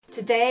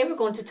Today we're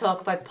going to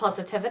talk about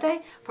positivity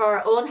for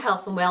our own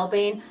health and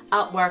well-being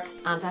at work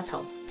and at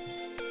home.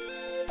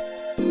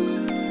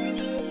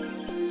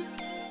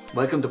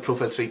 Welcome to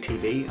ProfileTree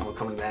TV, and we're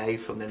coming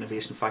live from the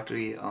Innovation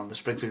Factory on the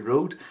Springfield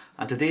Road.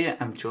 And today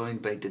I'm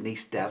joined by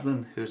Denise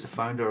Devlin, who's the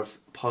founder of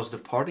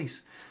Positive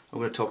Parties. We're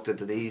going to talk to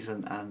Denise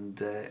and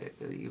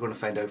you're going to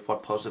find out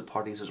what Positive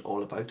Parties is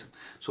all about.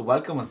 So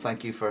welcome and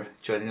thank you for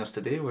joining us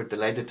today. We're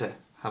delighted to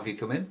have you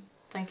come in.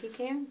 Thank you,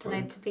 Kieran.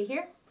 Delighted to be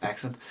here.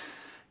 Excellent.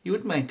 You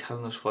wouldn't mind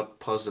telling us what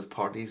Positive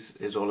Parties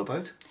is all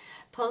about?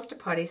 Positive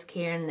Parties,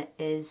 Kieran,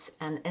 is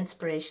an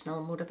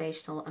inspirational,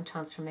 motivational and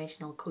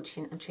transformational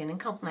coaching and training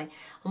company.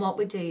 And what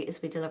we do is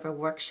we deliver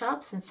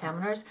workshops and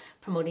seminars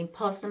promoting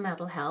positive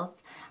mental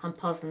health and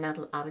positive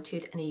mental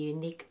attitude in a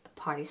unique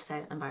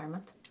party-style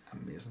environment.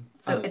 Amazing.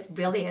 So it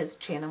really is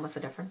training with a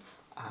difference.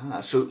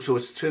 So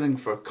it's training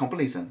for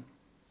companies then?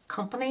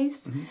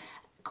 Companies,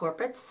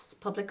 corporates,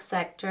 public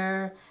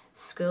sector,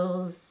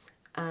 schools,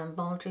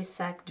 voluntary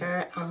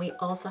sector, and we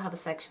also have a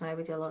section now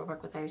we do a lot of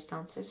work with Irish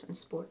dancers and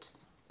sports.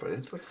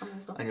 Brilliant. Sports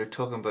companies as well. And you're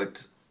talking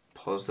about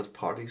positive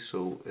parties,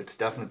 so it's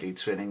definitely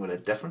training with a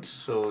difference.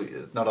 So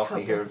not often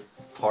you hear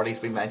parties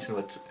being mentioned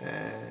with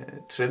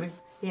training.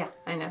 Yeah,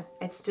 I know.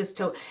 It's just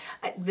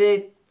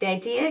the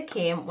idea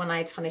came when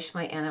I'd finished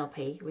my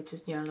NLP, which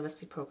is Neuro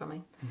Linguistic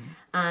programming,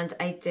 and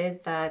I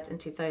did that in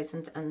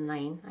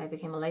 2009. I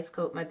became a life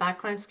coach. My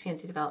background is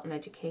community development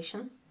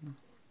education.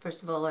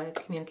 First of all, a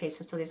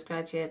communication studies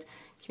graduate,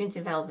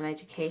 community development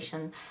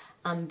education,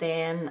 and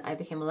then I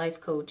became a life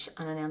coach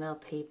and an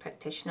NLP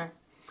practitioner.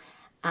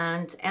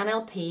 And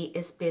NLP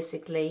is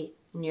basically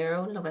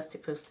Neuro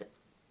Linguistic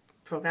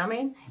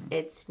programming.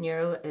 It's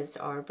neuro is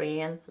our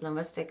brain,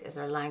 linguistic is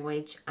our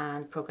language,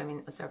 and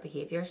programming is our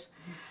behaviours.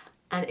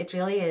 And it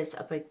really is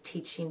about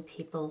teaching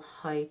people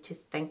how to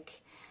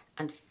think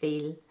and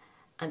feel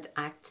and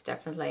act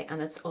differently,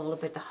 and it's all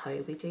about the how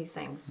we do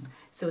things.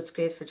 So it's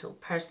great for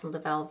personal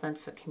development,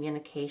 for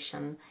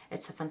communication.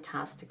 It's a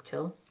fantastic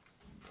tool.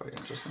 Very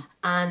interesting.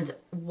 And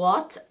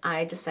what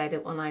I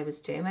decided when I was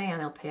doing my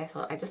NLP, I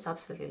thought I just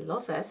absolutely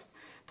love this,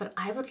 but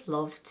I would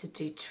love to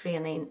do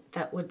training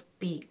that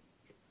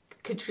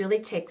could really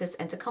take this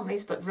into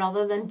companies, but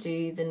rather than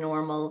do the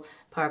normal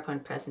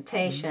PowerPoint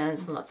presentations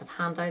and lots of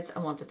handouts, I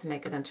wanted to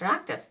make it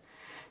interactive.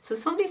 So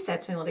somebody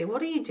said to me one day,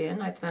 "What are you doing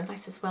out the minute?" I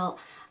says, "Well,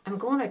 I'm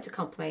going out to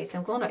companies,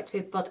 I'm going out to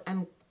people, but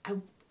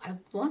I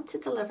want to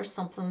deliver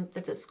something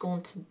that is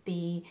going to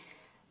be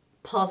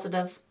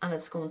positive and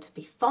it's going to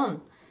be fun."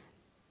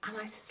 And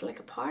I says, like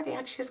a party,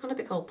 actually it's going to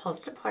be called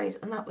Positive Parties,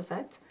 and that was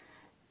it.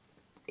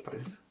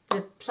 Brilliant.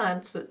 The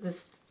plant with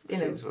this,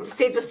 the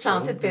seed was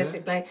planted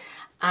basically,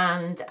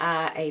 and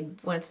I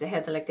went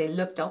ahead. They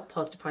looked up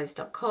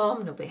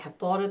positiveparties.com. Nobody had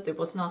bought it. There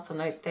was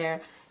nothing out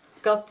there.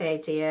 Got the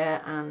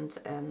idea, and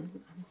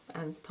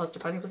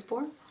Positive Party was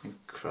born.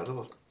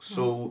 Incredible.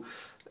 So,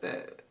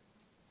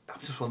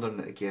 I'm just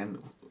wondering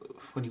again,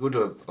 when you go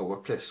to a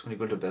workplace, when you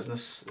go to a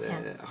business,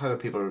 how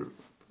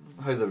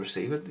do they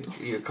receive it?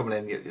 You're coming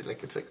in, you're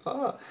like, it's like,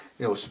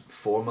 it's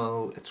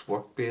formal, it's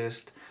work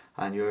based,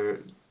 and you're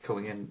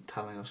coming in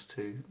telling us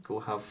to go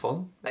have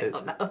fun.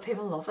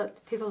 People love it.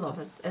 People love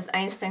it. As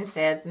Einstein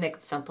said, make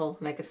it simple,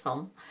 make it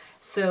fun.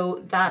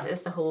 So that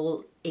is the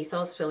whole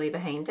ethos really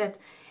behind it.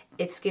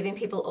 It's giving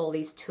people all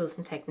these tools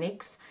and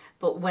techniques,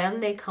 but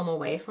when they come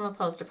away from a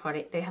positive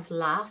party, they have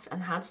laughed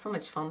and had so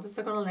much fun that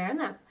they're going to learn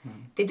them.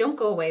 They don't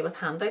go away with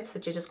handouts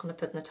that you're just going to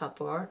put in the top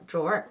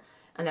drawer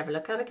and never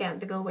look at again.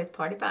 They go away with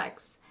party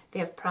bags. They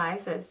have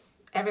prizes.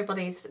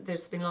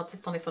 There's been lots of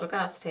funny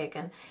photographs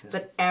taken,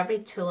 but every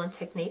tool and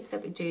technique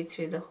that we do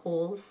through the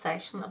whole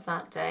session of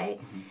that day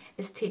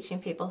is teaching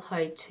people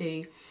how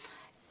to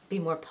be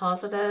more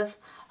positive,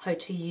 how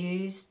to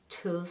use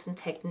tools and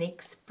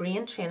techniques,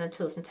 brain training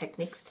tools and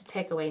techniques to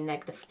take away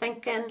negative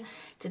thinking,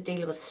 to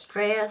deal with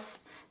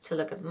stress, to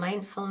look at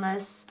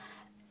mindfulness,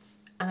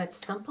 and it's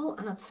simple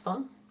and it's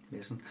fun.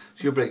 Amazing.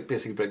 So you're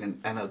basically bringing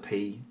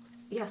NLP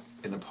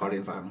in a party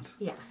environment.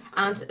 Yeah,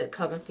 and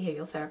cognitive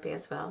behavioural therapy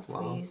as well,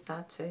 so we use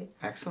that too.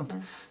 Excellent.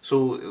 Yeah.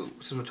 So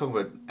since we're talking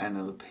about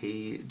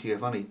NLP, do you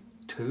have any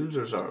tools,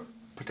 or is there a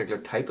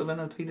particular type of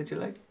NLP that you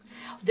like?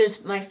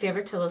 My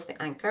favourite tool is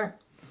the anchor.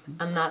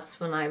 And that's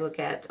when I will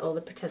get all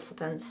the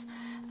participants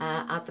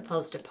at the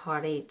Positive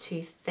Party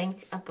to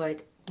think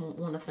about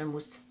one of their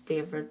most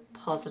favourite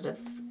positive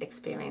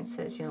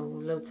experiences.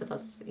 Loads of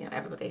us,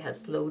 everybody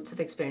has loads of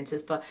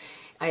experiences, but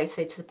I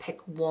say to pick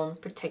one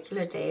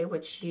particular day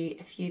which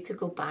if you could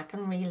go back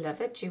and relive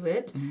it, you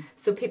would.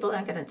 So people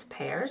then get into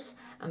pairs,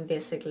 and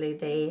basically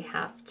they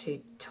have to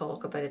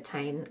talk about a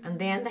time, and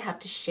then they have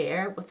to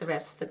share with the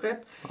rest of the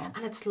group.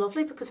 And it's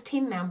lovely because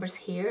team members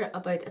hear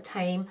about a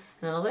time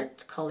in another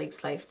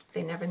colleague's life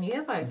they never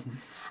knew about.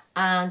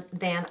 And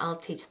then I'll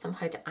teach them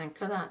how to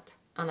anchor that.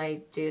 And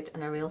I do it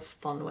in a real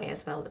fun way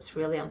as well. It's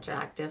really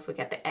interactive. We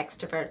get the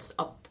extroverts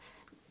up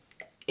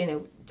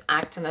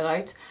acting it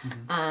out.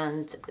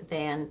 And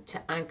then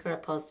to anchor a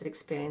positive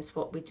experience,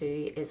 what we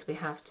do is we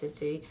have to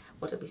do,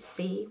 what did we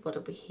see, what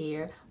did we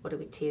hear, what did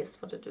we taste,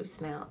 what did we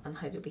smell, and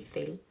how did we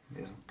feel.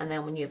 And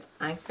then when you've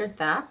anchored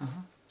that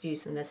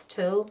using this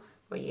tool,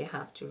 where you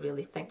have to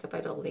really think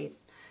about all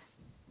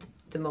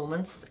the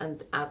moments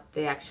and at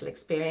the actual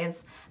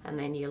experience, and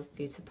then you'll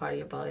use a part of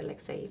your body, like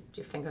say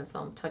your finger and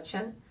thumb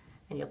touching,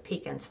 and you'll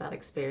peek into that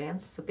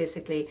experience. So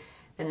basically,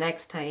 the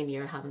next time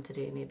you're having to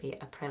do maybe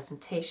a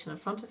presentation in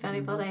front of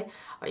anybody,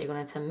 or you're going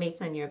into a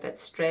meeting and you're a bit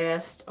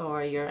stressed,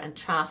 or you're in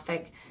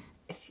traffic,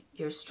 if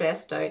you're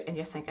stressed out and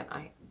you're thinking,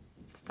 I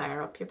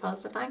fire up your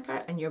positive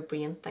anchor, and your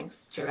brain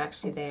thinks that you're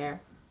actually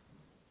there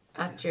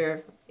at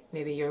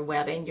maybe your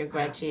wedding, your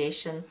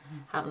graduation,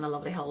 having a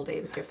lovely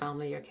holiday with your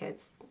family, your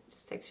kids.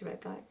 Just takes you right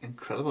back.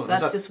 Incredible. So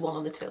that's just one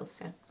of the tools.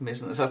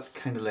 Amazing. Is that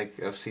kind of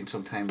like, I've seen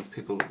sometimes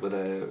people with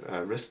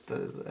a wrist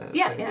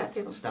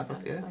people snap it?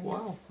 Yeah. So,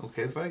 wow.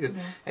 Okay. Very good.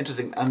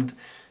 Interesting. And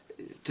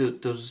do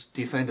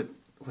you find that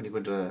when you go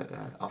into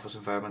an office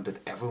environment that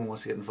everyone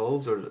wants to get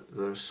involved, or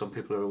there's some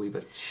people who are a wee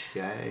bit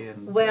shy?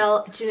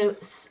 Well,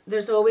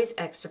 there's always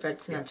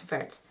extroverts and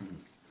introverts.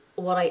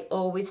 What I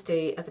always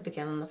do at the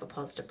beginning of a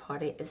positive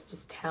party is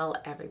just tell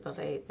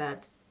everybody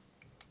that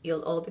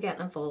you'll all be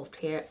getting involved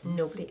here.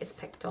 Nobody is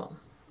picked on.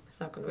 It's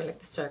not going to be like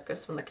the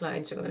circus when the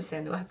clowns are going to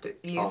say, no,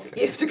 you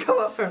have to come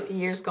up from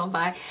years gone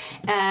by.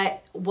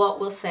 What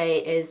we'll say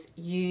is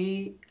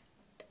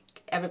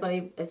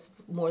everybody is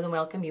more than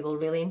welcome. You will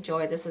really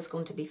enjoy this. It's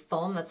going to be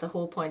fun. That's the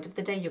whole point of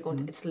the day. You're going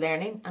to, it's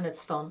learning and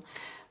it's fun.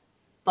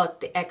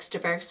 But the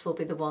extroverts will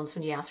be the ones,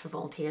 when you ask for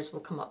volunteers, will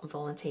come up and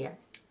volunteer.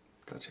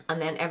 Gotcha.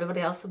 And then everybody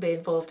else will be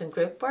involved in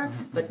group work,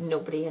 but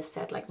nobody has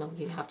said, like, no,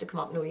 you have to come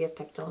up, nobody has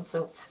picked on.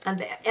 So, and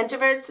the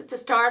introverts at the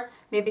start,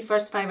 maybe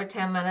first 5 or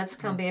 10 minutes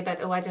can be a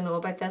bit, oh, I don't know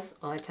about this.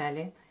 Well, I tell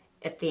you,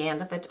 at the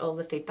end of it, all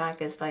the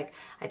feedback is like,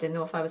 I didn't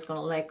know if I was going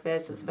to like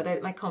this. It was a bit out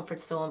of my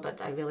comfort zone,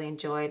 but I really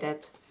enjoyed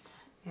it.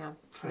 Yeah,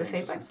 so the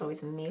feedback's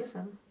always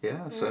amazing.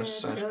 Yeah,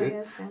 sounds really great.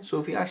 Is, yeah.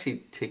 So if you actually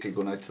take it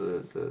going out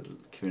to the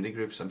community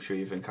groups, I'm sure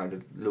you've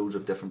encountered loads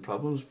of different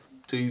problems.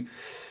 Do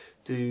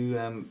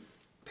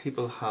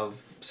people have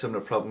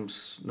similar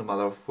problems no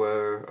matter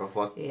where or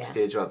what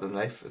stage you're at in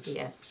life? It's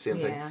the same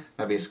thing.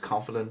 Maybe it's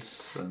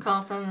confidence.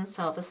 Confidence,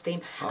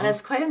 self-esteem. And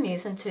it's quite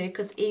amazing too,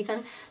 because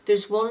even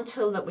there's one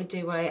tool that we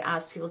do where I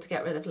ask people to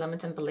get rid of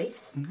limiting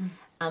beliefs.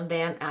 And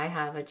then I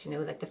have it,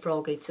 like the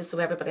frog eats it, so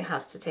everybody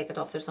has to take it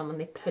off their thumb and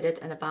they put it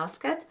in a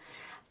basket.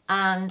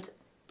 And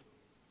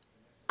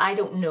I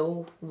don't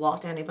know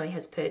what anybody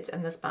has put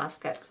in this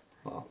basket.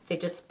 Wow. They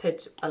just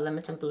put a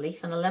limiting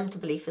belief, and a limiting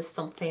belief is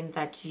something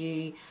that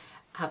you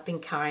have been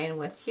carrying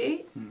with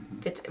you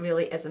that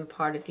really isn't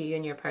part of you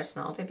and your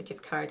personality, but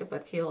you've carried it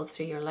with you all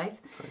through your life.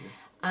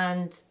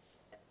 And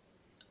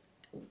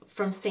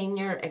from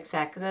senior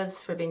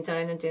executives, for being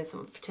down and doing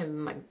something to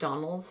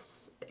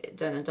McDonald's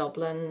down in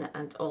Dublin,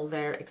 and all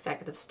their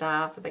executive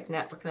staff, a big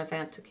networking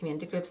event to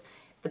community groups,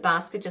 the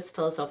basket just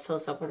fills up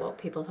with what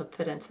people have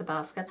put into the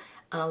basket.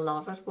 And a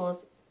lot of it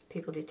was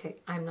people do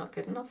take, I'm not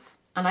good enough.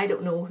 And I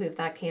don't know if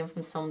that came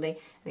from somebody in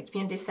the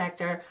community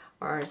sector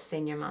or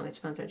senior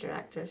management or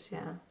directors.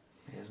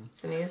 Amazing.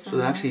 It's amazing. So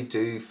they actually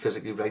do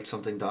physically write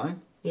something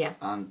down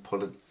and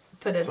put it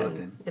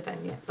in. The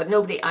bin, But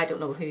I don't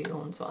know who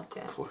owns what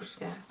yet. Of course.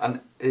 Just, And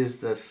is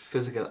the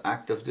physical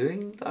act of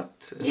doing that,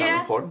 is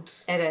that important?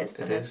 It is.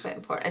 It is quite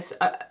important. It's,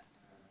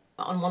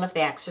 on one of the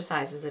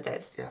exercises it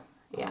is. Yeah.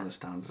 I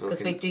understand.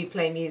 Because we do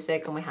play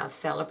music and we have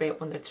celebrate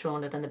when they're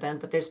throwing it in the bin,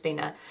 but there's been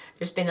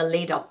a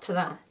lead up to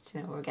that.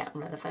 We're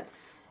getting rid of it.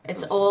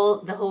 It's all,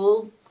 the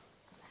whole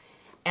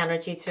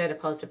energy throughout a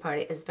positive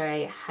party is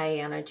very high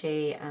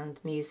energy, and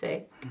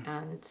music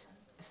and,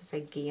 as I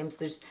say, games.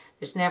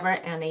 There's never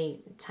any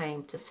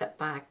time to sit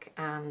back,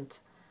 and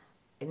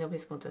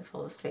nobody's going to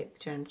fall asleep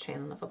during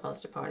training of a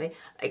positive party.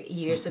 Like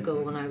years ago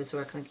when I was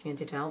working in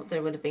community development,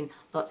 there would have been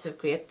lots of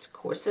great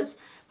courses,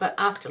 but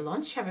after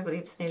lunch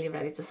everybody was nearly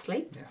ready to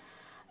sleep.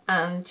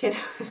 And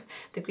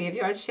the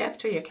graveyard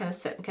shift, where you're kind of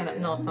sitting kind of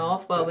nodding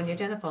off. Well, when you're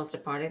doing a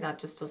positive party, that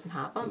just doesn't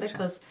happen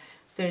because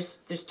there's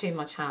too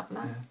much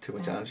happening. Too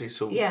much energy.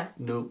 So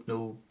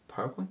no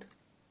PowerPoint?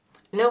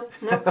 No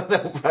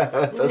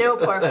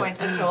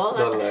PowerPoint at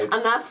all.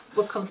 And that's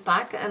what comes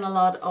back in a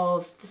lot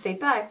of the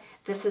feedback.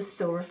 This is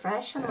so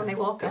refreshing. When they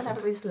walk in,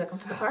 everybody's looking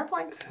for the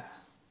PowerPoint.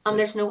 And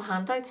there's no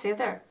handouts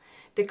either,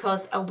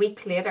 because a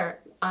week later,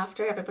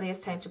 after everybody has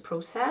time to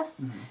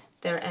process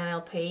their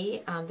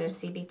NLP and their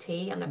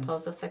CBT and their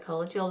positive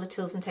psychology, all the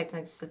tools and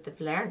techniques that they've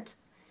learned,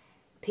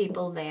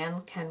 people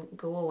then can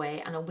go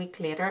away, and a week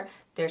later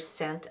they're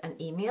sent an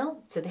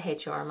email to the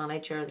HR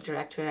manager, the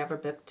director who ever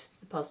booked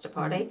the positive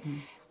party.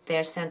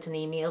 They're sent an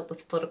email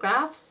with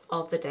photographs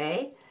of the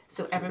day,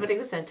 so everybody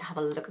goes in to have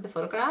a look at the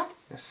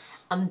photographs,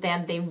 and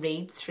then they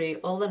read through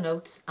all the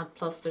notes, and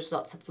plus there's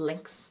lots of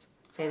links.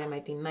 Say there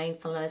might be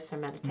mindfulness or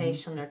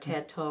meditation or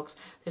TED Talks.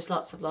 There's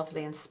lots of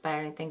lovely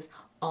inspiring things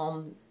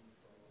on.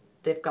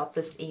 They've got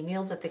this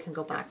email that they can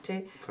go back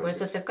to. Whereas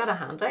if they've got a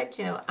handout,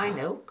 I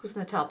know, goes in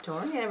the top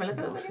drawer and you never look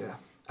at it again.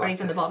 or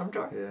even the bottom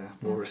drawer. Yeah,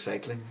 more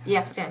recycling.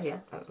 Yes, yeah.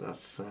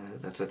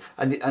 That's it.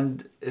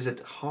 And is it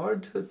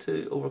hard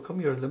to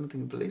overcome your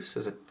limiting beliefs?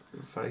 Is it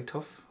very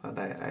tough? And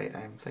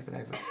I'm thinking I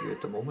have a few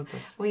at the moment.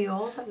 We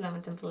all have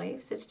limiting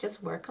beliefs. It's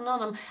just working on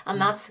them, and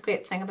that's the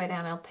great thing about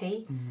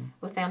NLP.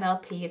 With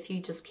NLP, if you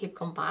just keep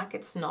coming back,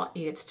 it's not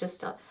you. It's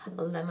just a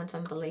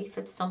limiting belief.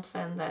 It's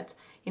something that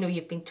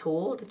you've been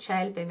told. A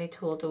child may be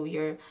told, "Oh,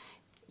 you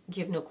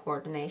have no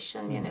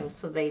coordination,"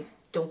 so they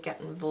don't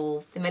get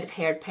involved. They might have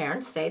heard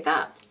parents say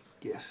that.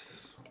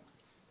 Yes.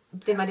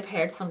 They might have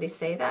heard somebody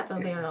say that,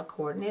 they are not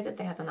coordinated.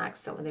 They had an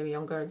accident when they were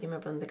younger. You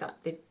remember when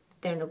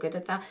they're no good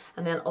at that,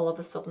 and then all of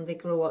a sudden they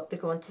grow up, they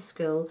go into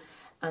school,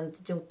 and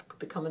they don't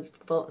become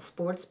involved in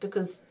sports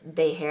because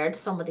they heard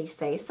somebody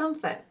say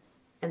something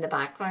in the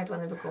background when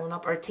they were growing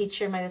up, or a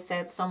teacher might have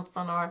said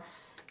something, or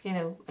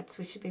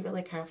we should be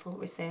really careful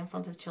what we say in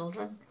front of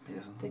children,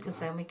 because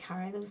then we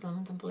carry those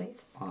limiting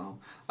beliefs. Wow.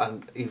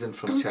 And even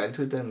from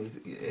childhood then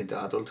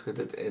into adulthood,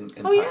 it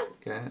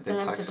the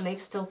limited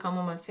beliefs still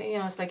coming with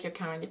you. It's like you're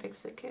carrying your big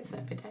suitcase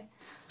every day.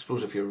 I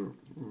suppose if you're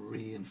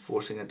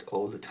reinforcing it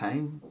all the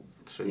time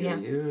through your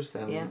years,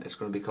 then it's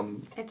going to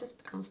become... It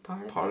just becomes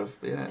part of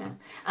it.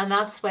 And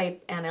that's why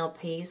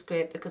NLP is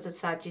great, because it's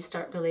that you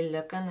start really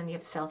looking, and you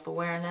have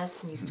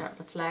self-awareness, and you start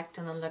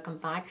reflecting and looking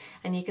back,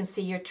 and you can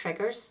see your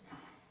triggers.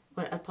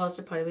 At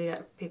Positive Party, we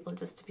get people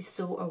just to be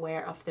so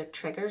aware of their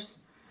triggers.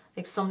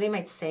 Like somebody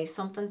might say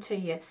something to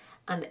you,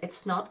 and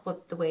it's not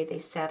the way they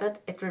said it.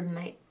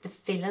 The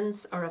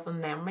feelings are of a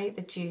memory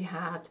that you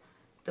had,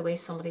 the way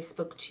somebody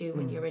spoke to you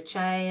when you were a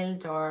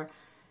child or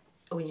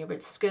when you were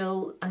at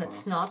school, and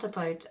it's not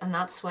about. And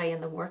that's why in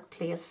the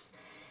workplace,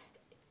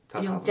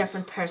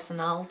 different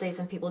personalities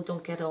and people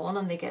don't get on,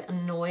 and they get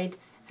annoyed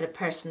at a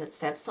person that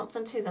said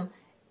something to them.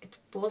 It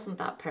wasn't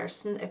that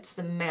person. It's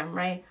the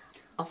memory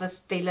of a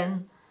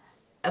feeling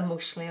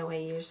emotionally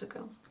away years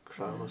ago.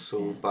 Incredible.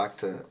 So back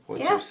to what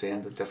you're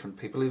saying, that different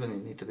people even you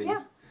need to be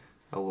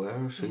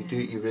aware. So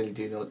you really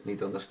do need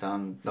to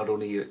understand not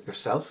only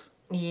yourself,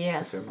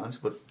 yes,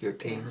 but your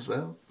team as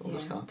well.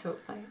 Understand. Yeah,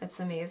 totally. It's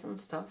amazing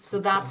stuff.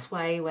 So that's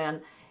why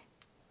when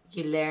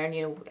you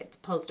learn,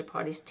 Positive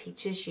Parties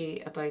teaches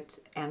you about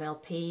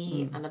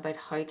NLP and about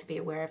how to be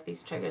aware of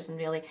these triggers, and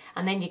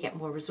then you get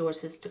more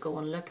resources to go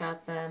and look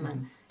at them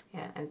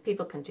and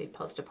people can do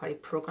Positive Party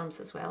programs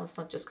as well. It's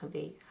not just going to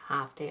be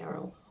half day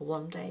or a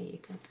one day. You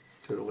can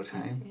do it over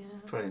time.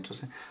 Very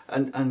interesting.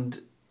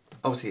 And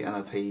obviously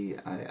NLP,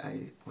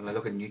 I when I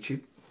look at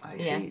YouTube, I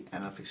see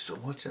NLP so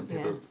much, and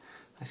people,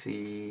 I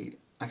see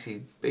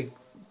actually big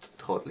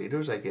thought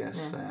leaders, I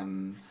guess,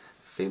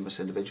 famous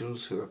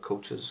individuals who are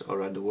coaches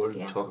around the world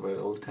and talk about it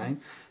all the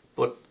time.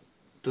 But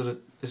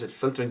is it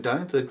filtering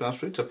down to the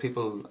grassroots? Are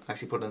people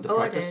actually putting it into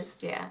practice? It is.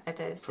 Yeah, it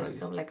is. There's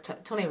so like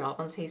Tony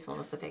Robbins, he's one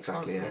of the big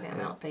ones with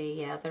NLP.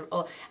 Yeah, they're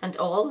all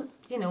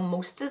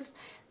most of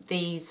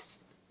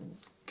these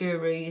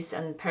gurus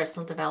and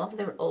personal development,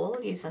 they're all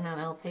using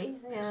NLP.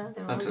 Yeah,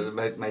 they're all. And so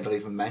they might not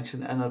even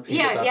mention NLP.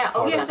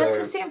 Yeah, that's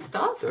the same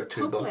stuff. Their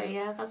toolbox. Totally.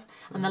 Yeah,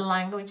 and the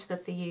language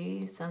that they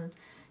use and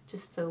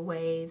just the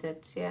way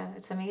that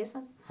it's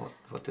amazing.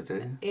 What to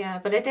do. Yeah,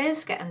 but it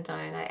is getting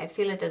down. I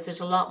feel it is. There's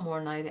a lot more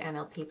now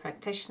NLP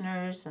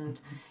practitioners and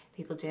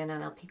people doing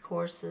NLP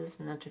courses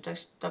and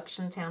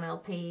introduction to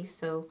NLP.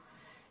 So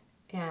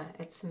yeah,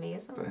 it's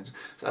amazing.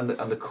 And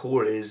the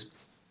core is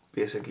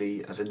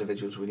basically, as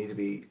individuals, we need to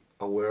be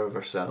aware of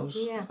ourselves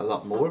a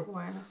lot more,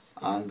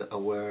 and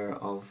aware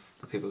of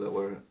the people that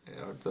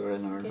are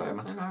in our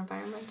environment. In our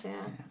environment,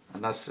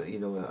 And that's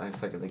I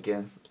think, and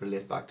again,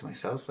 relate back to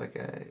myself. Like,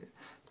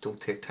 don't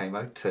take time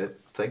out to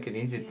think, and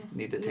you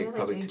need to take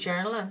probably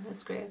journaling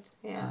is great.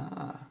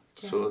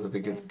 So that'd be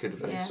good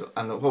advice. So,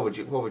 and what would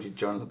you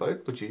journal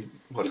about? What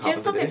happened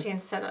just sometimes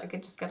today? I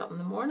could just get up in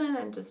the morning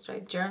and just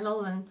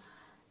journal, and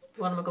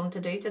what am I going to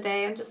do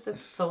today, and just the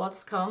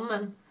thoughts come,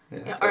 and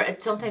or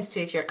sometimes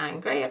too, if you're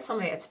angry at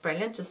somebody, it's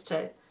brilliant just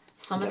to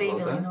somebody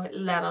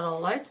let it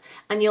all out,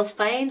 and you'll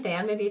find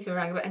then maybe if you're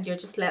angry and you're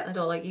just letting it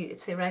all out, you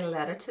say write a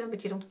letter to them,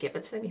 but you don't give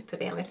it to them. You put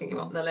anything you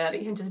want in the letter,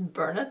 you can just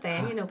burn it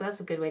then. But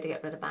that's a good way to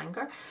get rid of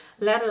anger.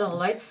 Let it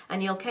all out,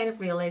 and you'll kind of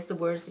realize the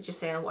words that you're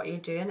saying and what you're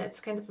doing. It's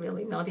kind of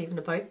really not even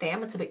about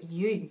them. It's about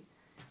you,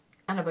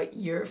 and about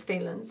your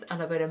feelings,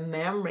 and about a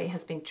memory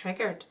has been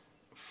triggered.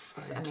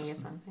 It's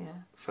amazing.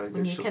 Very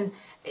when good.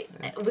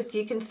 If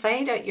you can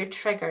find out your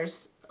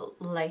triggers,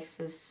 life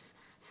is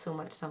so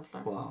much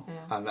simpler. Wow.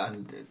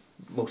 And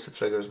most of the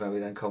triggers maybe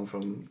then come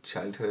from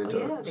childhood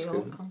or they school.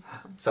 all come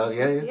from So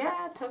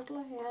yeah,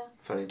 totally.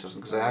 Very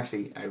interesting, because I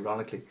actually,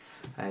 ironically,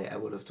 I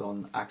would have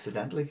done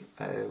accidentally.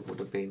 I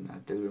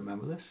do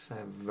remember this.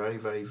 Very,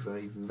 very,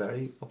 very,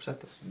 very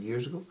upset this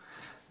years ago.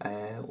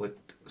 With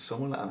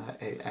someone,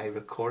 and I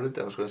recorded.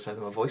 I was going to send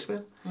them a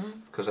voicemail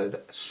because I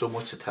had so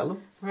much to tell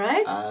them.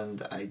 Right.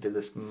 And I did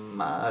this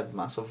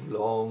massive,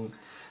 long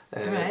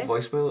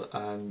voicemail,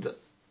 and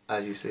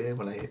as you say,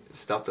 when I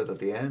stopped it at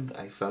the end,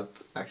 I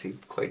felt actually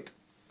quite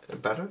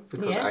better,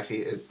 because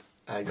actually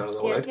I got it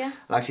all out. And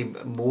actually,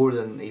 more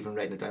than even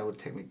writing it down, it would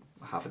take me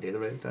half a day to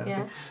write it down.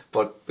 Yeah.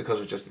 But because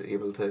I was just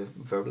able to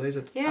verbalise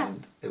it, Yeah.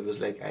 and it was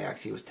like I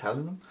actually was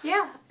telling them.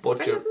 Yeah, it's But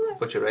brilliant, isn't it?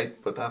 but you're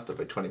right. But after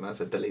about 20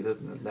 minutes, I deleted it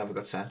and it never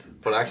got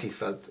sent. But I actually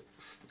felt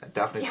I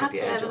definitely You took have to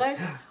the edge let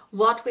it off. out.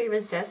 What we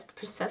resist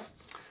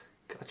persists.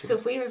 Gotcha. So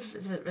if we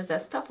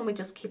resist stuff and we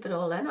just keep it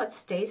all in, it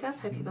stays. That's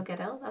how people get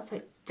ill. That's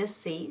how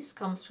dis-ease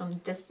comes from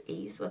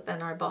dis-ease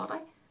within our body.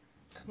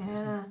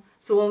 Yeah.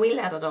 So when we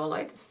let it all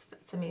out,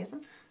 it's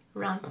amazing.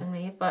 Rant and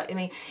rave. But I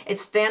mean,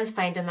 it's then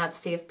finding that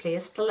safe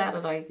place to let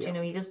it out. Yeah. You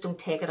know, you just don't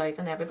take it out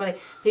on everybody.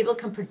 People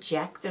can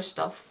project their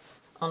stuff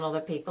on other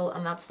people,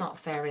 and that's not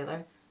fair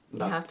either. You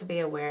No. have to be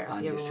aware of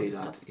And your you own see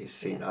stuff. that, you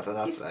see Yeah. that, and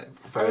that's And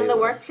very in the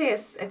aware.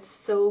 workplace, it's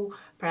so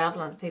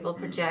prevalent. People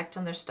project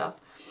on their stuff,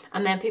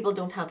 and then people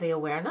don't have the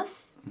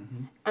awareness.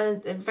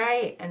 And they're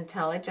very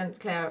intelligent,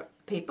 clear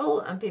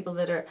people, and people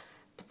that are,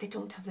 but they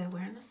don't have the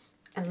awareness.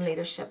 And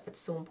leadership, it's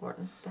so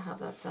important to have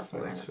that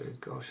self-awareness. Very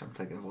true. Gosh, I'm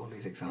thinking of all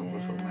these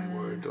examples.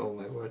 Yeah. Oh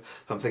my word.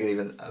 I'm thinking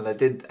even, and I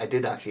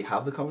did actually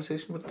have the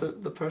conversation with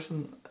the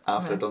person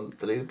after Right. I'd done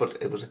the lead,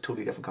 but it was a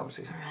totally different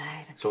conversation.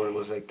 Right. So it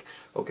was like,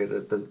 okay,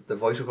 the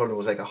voice recording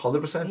was like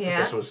 100%, Yeah.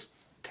 but this was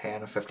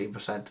 10 or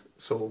 15%.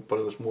 So, but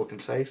it was more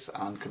concise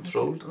and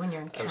controlled. When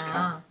you're in It was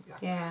calm. Yeah.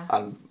 Yeah.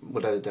 And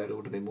without a doubt, it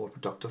would have been more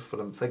productive. But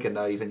I'm thinking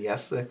now, even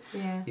yesterday,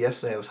 Yeah.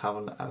 I was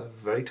having a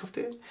very tough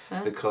day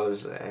Huh?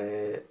 because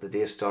the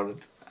day started,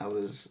 I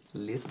was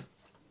late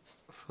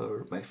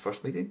for my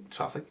first meeting,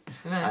 traffic,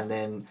 Right. and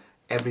then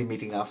every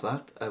meeting after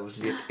that, I was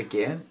late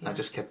again. Yeah. I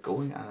just kept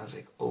going, and I was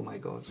like, oh my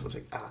god. So I was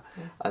like, Yeah.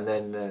 and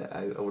then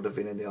I would have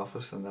been in the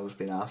office, and I was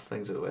being asked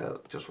things that, well,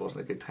 it just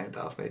wasn't a good time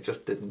to ask me. It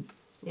just didn't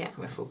Yeah.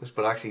 my focus.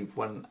 But actually,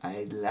 when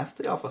I left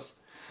the office,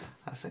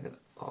 I was thinking,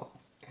 oh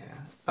yeah,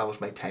 that was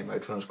my time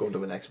out when I was going to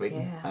the next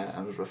meeting. Yeah.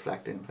 I was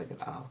reflecting and thinking,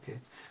 okay.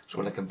 So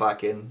when I came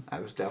back in, I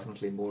was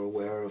definitely more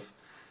aware of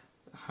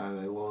how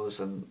I was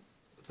and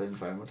the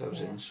environment I was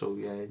Yeah. in. So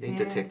yeah, I need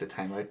to Yeah. take the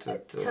time out to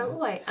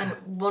Totally. And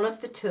one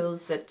of the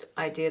tools that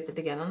I do at the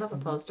beginning of a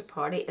Mm-hmm. positive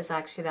party is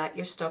actually that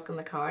you're stuck in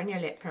the car and you're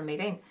late for a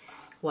meeting.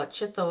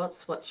 What's your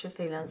thoughts? What's your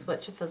feelings?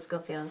 What's your physical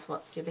feelings?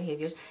 What's your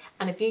behaviours?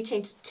 And if you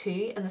change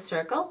 2 in the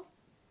circle,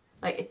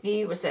 like if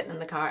you were sitting in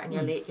the car and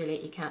you're late,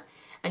 you can't.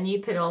 And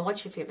you put on,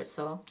 what's your favourite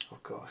song? Oh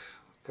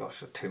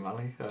gosh, too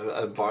many.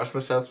 I embarrassed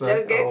myself now.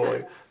 No,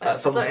 good.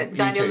 It's something like from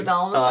Daniel YouTube.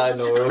 O'Donnell or I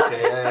know,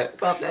 okay.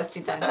 God bless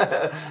you,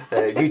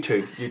 Daniel. You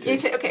too. You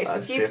too. Okay, so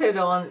if you put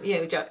on,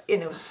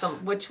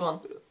 some, which one?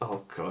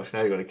 Oh gosh,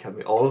 now you're going to kill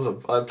me. All of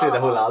them. I'll play the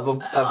whole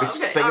album. I'll be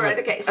Okay, singing all right,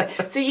 it.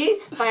 okay. So you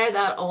fire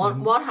that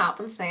on. What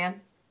happens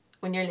then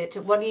when you're late?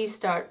 What do you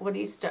start?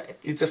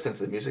 You drift into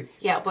the music.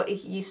 Yeah, but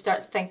if you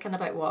start thinking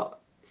about what,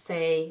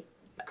 say,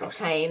 a Gosh.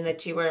 time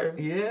that you were.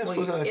 Yeah, I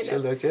suppose I was you know,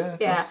 chilled out, yeah.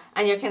 Yeah,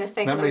 and you're kind of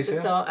thinking Memories, about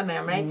the yeah. song, a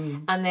memory,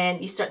 and then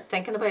you start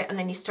thinking about it, and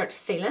then you start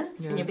feeling,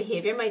 Yeah. and your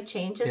behaviour might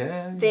change.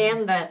 Yeah,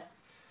 Then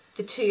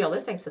the 2 other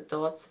things, the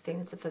thoughts, the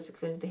feelings, the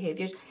physical and the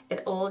behaviours,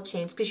 it all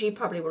changed because you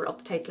probably were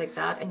uptight like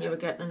that, and you were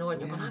getting annoyed,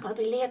 and you're going, I'm going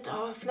to be late,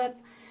 oh flip.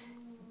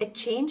 It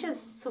changes.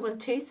 So when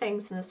 2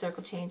 things in the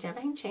circle change,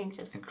 everything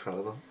changes.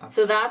 Incredible.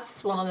 So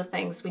that's one of the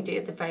things we do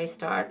at the very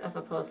start of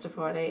a positive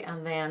party,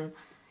 and then,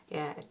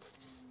 yeah, it's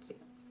just,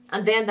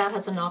 and then that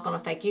has a knock-on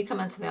effect. You come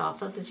into the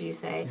office, as you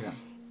say,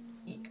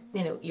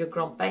 you're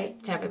grumpy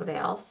to everybody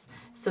else,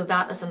 so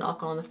that has a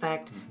knock-on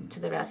effect to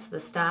the rest of the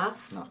staff.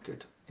 Not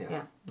good. Yeah.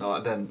 Yeah. No,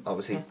 and then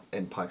obviously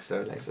impacts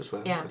their life as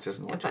well, Yeah, which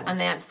isn't what you want. and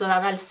then so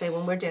that I'll say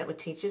when we're doing it with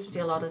teachers, we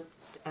do a lot of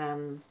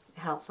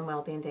health and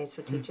wellbeing days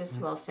for teachers.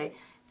 So I'll say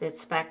the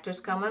inspector's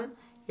coming,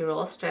 you're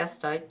all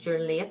stressed out, you're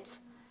late.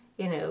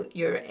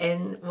 You're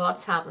in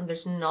what's happened.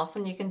 There's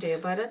nothing you can do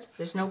about it.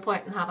 There's no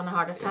point in having a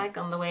heart attack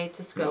on the way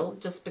to school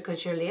just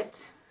because you're late.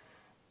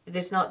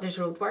 There's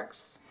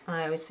roadworks, and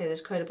I always say there's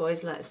a crowd of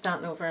boys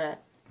standing over a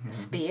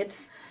spade,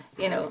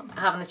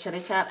 having a chitty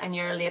chat, and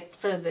you're late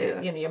for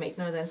the your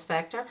meeting with the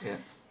inspector. Yeah.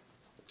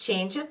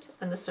 Change it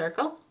in the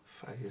circle,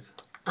 Very good.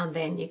 and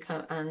then you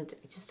come and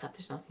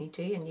there's nothing you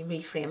do, and you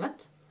reframe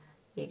it.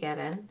 You get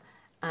in,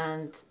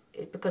 and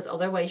because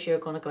otherwise you're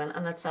going to go in,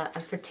 and that's that.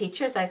 And for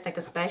teachers, I think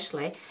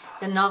especially,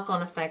 the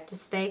knock-on effect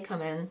is they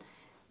come in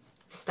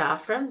the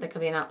staff room, there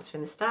can be an atmosphere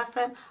in the staff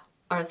room,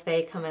 or if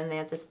they come in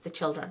there, the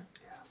children.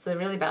 So they're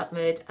really bad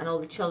mood, and all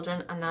the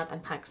children, and that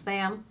impacts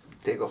them.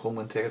 Take it home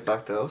and take it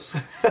back to us.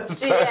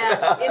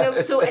 So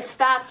so it's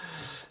that,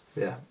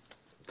 Yeah.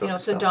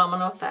 it's a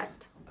domino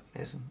effect.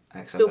 Amazing.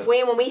 Excellent. So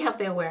when we have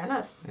the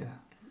awareness, Yeah.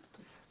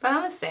 but I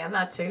was saying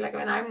that too, like,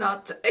 I'm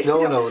not, No. it's I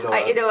not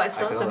can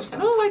something,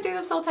 understand. I do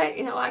this all the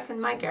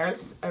time, my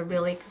girls are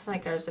really, because my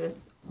girls are,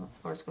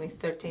 or it's going to be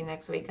 13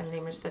 next week, and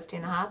Limer's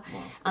 15 and a half,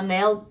 Wow. and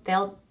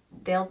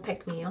they'll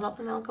pick me up,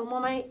 and they'll go,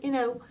 Mummy,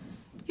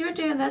 you're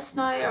doing this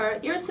now, or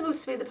you're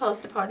supposed to be the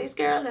positive parties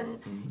girl, and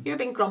you're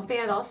being grumpy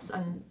at us,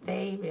 and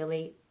they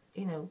really,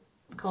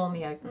 call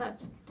me out on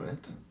it.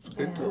 Brilliant. It's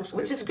good to us.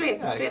 Which is great.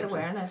 It's great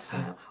awareness.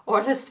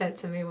 Orla said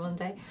to me one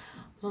day,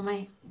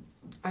 Mummy,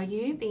 are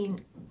you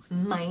being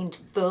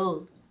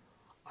mindful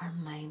or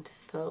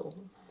mindful?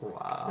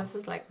 Wow. This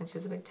is like when she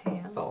was about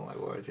 10. Oh my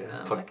word, yeah.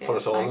 Oh, Put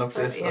us all in a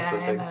place, yeah, that's the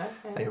thing. I know,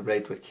 yeah. And you're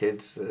right with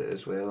kids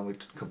as well, and we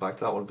come back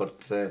to that one,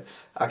 but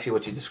actually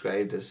what you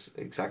described is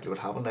exactly what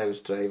happened. I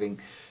was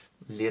driving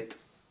late,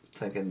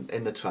 thinking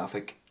in the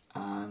traffic,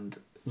 and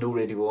no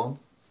radio on,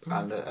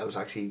 and I was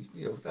actually,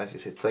 as you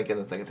said,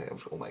 thinking,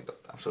 oh my God,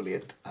 I'm so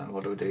late, and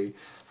what do I do,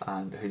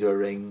 and who do I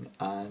ring,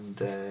 and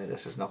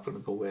this is not going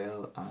to go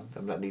well, and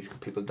I'm letting these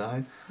people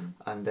down.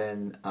 And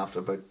then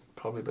after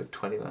probably about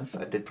 20 minutes,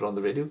 I did put on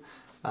the radio,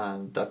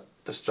 and that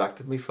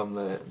distracted me from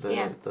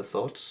the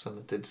thoughts, and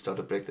it did start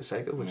to break the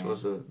cycle, which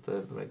was the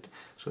right.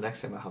 So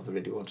next time I have the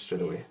radio on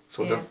straight away.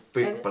 So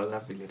but I'll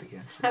never be late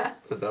again. So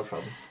that's no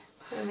problem.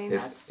 I mean,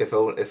 if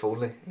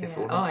only.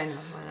 Oh, I know.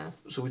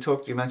 So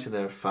you mentioned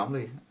their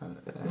family,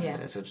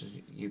 such as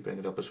you bring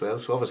it up as well.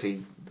 So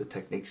obviously the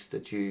techniques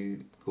that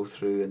you go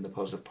through in the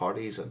positive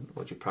parties and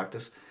what you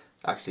practice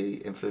actually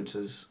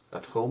influences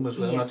at home as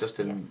well, not just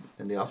in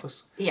the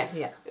office.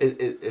 Yeah.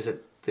 Is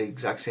it the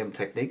exact same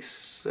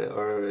techniques,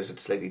 or is it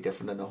slightly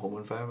different in the home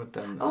environment?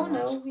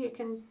 No, you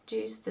can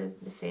use the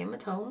same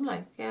at home,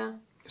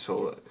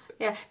 So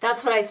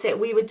that's what I said.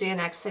 We would do an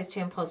exercise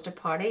too in positive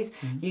parties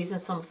using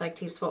some of the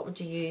activities. What would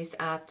you use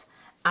at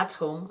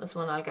home is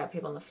when I'll get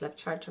people on the flip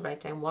chart to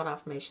write down what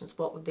affirmations,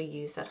 what would they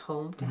use at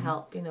home to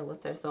help,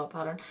 with their thought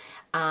pattern.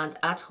 And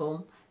at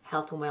home,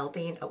 health and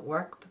well-being. At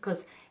work,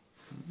 because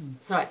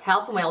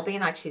health and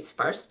well-being actually is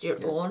first, your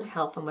own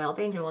health and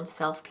well-being, your own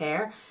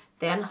self-care,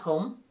 then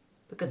home,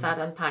 because that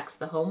impacts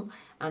the home,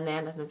 and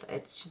then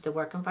it's the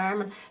work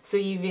environment. So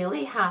you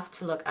really have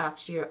to look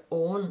after your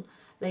own.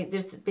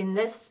 There's been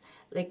this,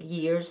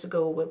 years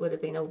ago, it would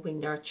have been, we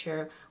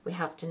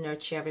have to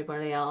nurture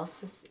everybody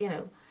else,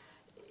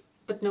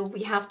 But no,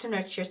 we have to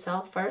nurture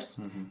yourself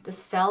first. The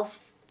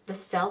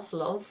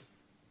self-love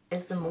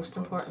is the most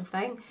important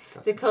thing.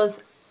 Gotcha. Because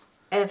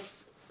if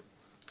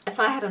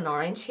I had an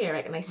orange here,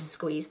 and I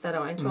squeezed that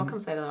orange, what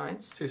comes out of the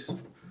orange? Juice.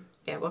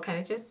 Yeah, what kind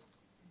of juice?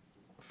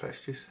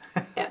 Fresh juice.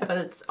 Yeah, but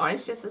it's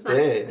orange juice, isn't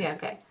it? Yeah. Yeah,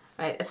 okay.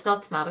 Right, it's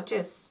not tomato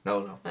juice.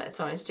 No. It's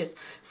orange juice.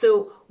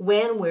 So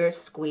when we're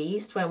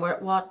squeezed, if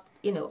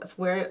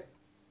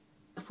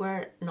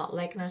we're not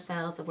liking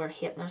ourselves, if we're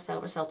hating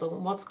ourselves,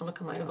 what's going to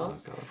come out of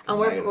us? God, and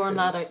we're pouring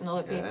that out on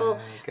other people.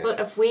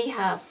 But if we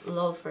have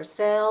love for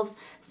ourselves,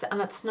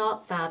 and it's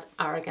not that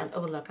arrogant,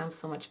 oh look, I'm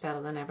so much better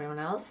than everyone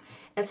else.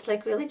 It's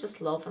really just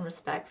love and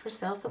respect for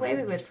self, the way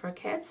we would for our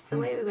kids, the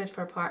way we would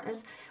for our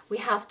partners. We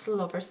have to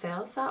love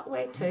ourselves that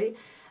way too.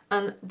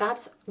 And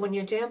that's when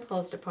you're doing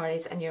positive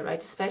parties, and you're right,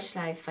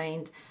 especially I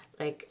find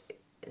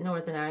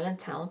Northern Ireland,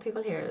 telling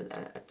people here,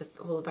 the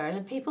whole of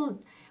Ireland,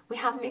 we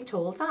haven't been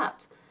told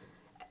that.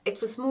 It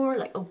was more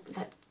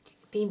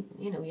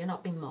you're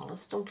not being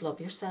modest, don't love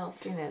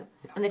yourself,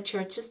 And the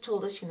church has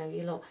told us, you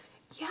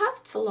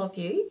have to love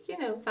you,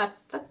 that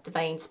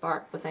divine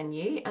spark within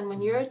you. And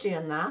when you're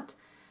doing that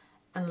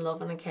and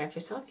loving and caring for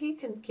yourself, you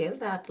can give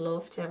that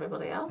love to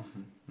everybody else.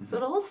 So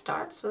it all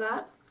starts with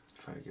that.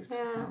 Very good.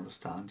 Yeah. I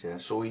understand, yeah.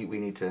 So we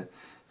need to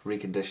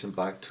recondition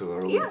back to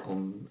our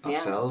own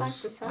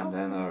ourselves, and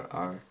then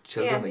our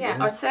children again.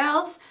 Yeah,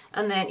 ourselves,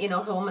 and then,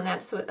 home, and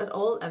then so it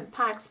all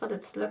impacts, but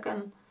it's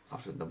looking...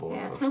 After the board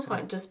it's no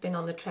point just being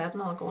on the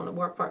treadmill going to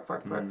work,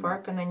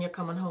 and then you're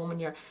coming home and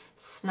you're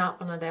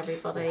snapping at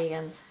everybody,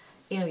 and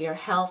your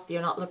health,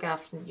 you're not looking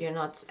after, you're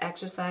not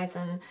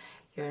exercising,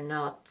 you're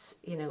not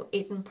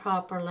eating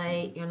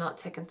properly, you're not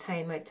taking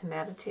time out to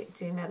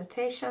do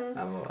meditation.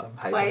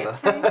 I'm quiet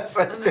time.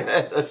 And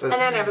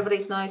then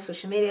everybody's now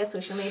social media.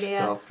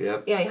 Stop,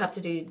 yep. You have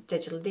to do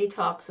digital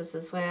detoxes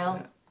as well.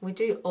 Yeah. We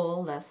do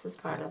all this as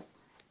part of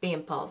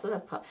being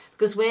positive,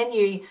 because when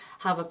you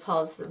have a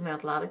positive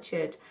mental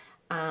attitude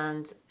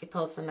and a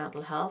positive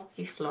mental health,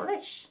 you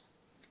flourish.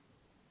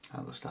 I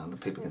understand,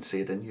 and people can see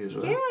it in you as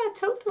well. Yeah,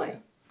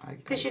 totally.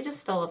 Because you're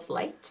just full of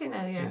light,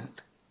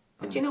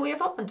 But we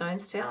have up and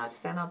downs too. I was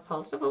saying I'm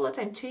positive all the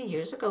time. 2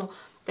 years ago,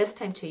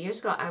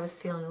 I was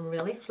feeling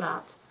really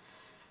flat,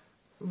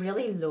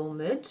 really low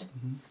mood.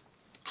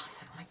 I was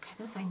like, oh my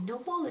goodness, I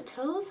know all the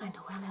tools. I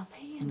know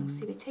NLP, I know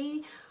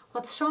CBT.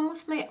 What's wrong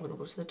with me? I would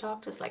go to the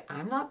doctors.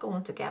 I'm not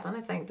going to get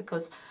anything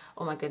because,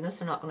 oh my goodness,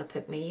 they're not going to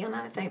put me on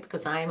anything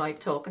because I'm out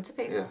talking to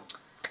people. Yeah.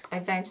 I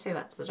eventually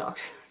went to the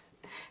doctor.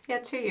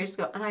 2 years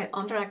ago, and I had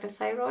underactive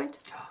thyroid.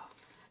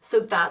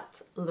 So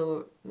that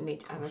low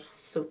mood, I was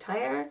so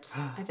tired.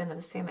 I didn't have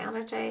the same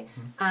energy,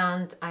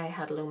 and I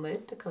had low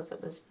mood because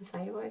it was the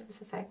thyroid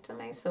was affecting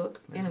me. So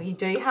you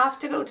do have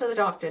to go to the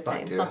doctor at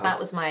times. So that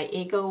was my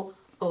ego.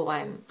 Oh,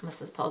 I'm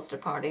Mrs. Positive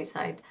Parties.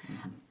 I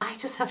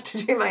just have to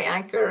do my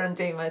anchor and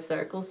do my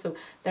circle. So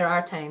there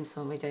are times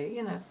when we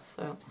do,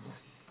 So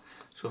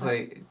if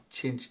I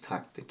change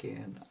tact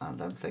again,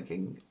 and I'm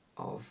thinking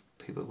of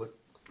people with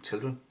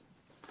children.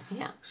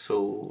 Yeah.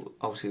 So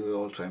obviously we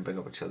all try and bring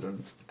up our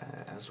children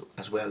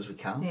as well as we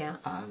can, yeah,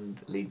 and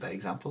lead by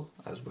example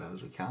as well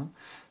as we can.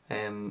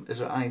 Is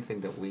there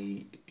anything that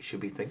we should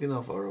be thinking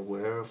of or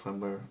aware of when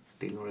we're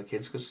dealing with our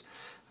kids? Because,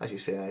 as you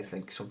say, I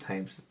think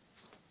sometimes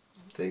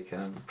they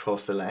can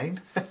cross the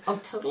line. Oh,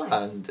 totally.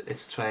 And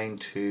it's trying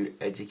to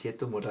educate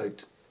them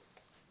without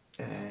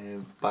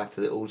back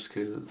to the old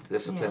school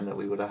discipline that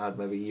we would have had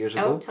maybe years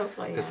Oh, ago.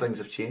 totally. Because things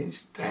have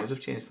changed, times have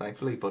changed,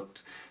 thankfully.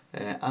 But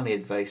any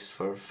advice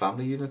for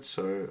family units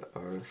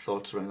or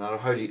thoughts around that, or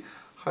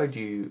how do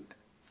you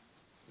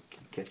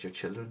get your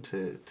children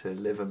to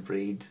live and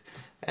breed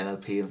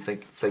NLP and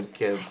think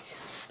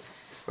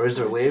or is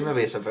there a way?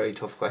 Maybe it's a very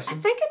tough question.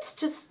 I think it's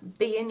just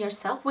being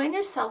yourself. When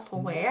you're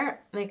self-aware,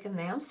 making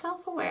them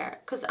self-aware.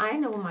 Because I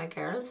know my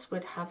girls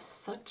would have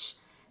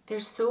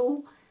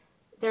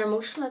their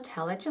emotional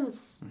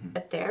intelligence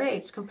at their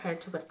age compared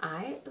to what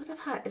I would have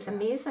had is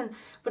amazing.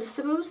 But I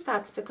suppose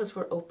that's because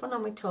we're open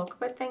and we talk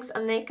about things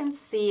and they can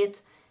see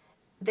it.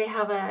 They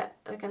have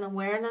an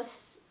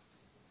awareness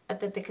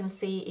that they can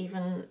see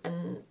even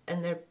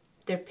in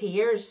their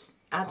peers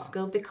at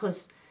school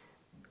because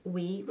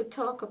we would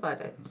talk about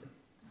it.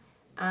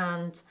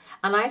 And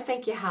I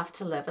think you have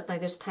to live it. Now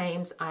there's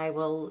times I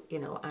will,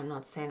 I'm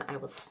not saying I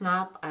will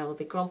snap, I will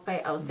be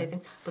grumpy, I will say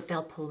things, but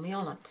they'll pull me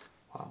on it.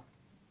 Wow.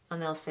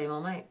 And they'll say,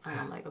 Mummy, and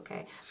I'm like,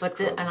 okay.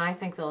 And I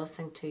think the other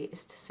thing too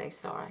is to say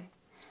sorry.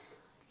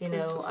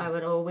 I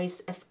would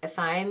always, if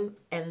I'm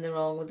in the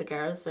wrong with the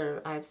girls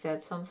or I've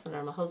said something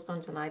or my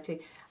husband and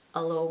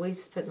I'll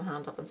always put my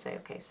hand up and say,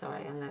 okay,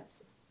 sorry. And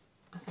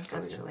I think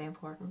that's really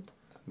important.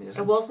 Amazing.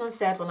 It wasn't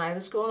said when I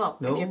was growing up.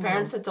 No, if your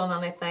parents had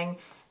done anything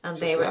and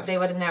they would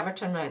have never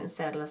turned around and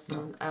said,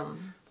 listen,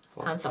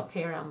 hands up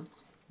here.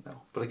 No,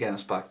 but again,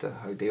 it's back to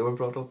how they were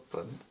brought up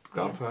and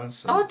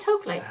grandparents. Oh,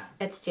 totally.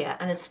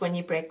 And it's when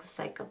you break the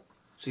cycle.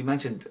 So you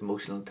mentioned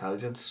emotional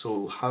intelligence.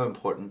 So how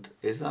important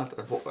is that?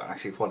 And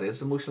what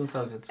is emotional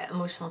intelligence?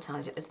 Emotional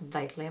intelligence is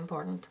vitally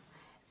important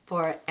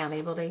for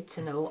anybody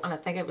to know, and I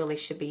think it really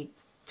should be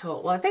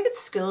taught. Well, I think at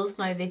schools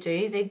now they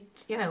do.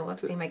 I've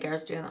seen my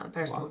girls doing that in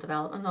personal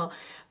development and all.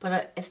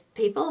 But if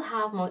people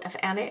have,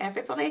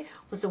 everybody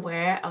was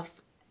aware of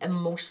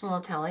emotional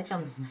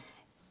intelligence,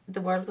 the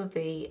world would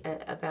be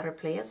a better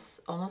place,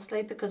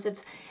 honestly, because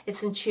it's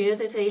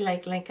intuitively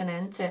like linking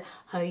into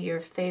how you're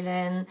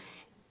feeling.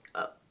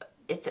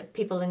 If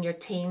people in your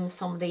team,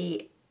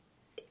 somebody,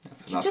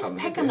 just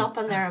picking up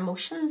on their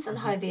emotions and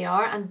how they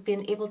are and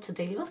being able to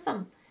deal with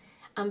them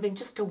and being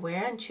just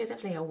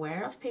intuitively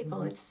aware of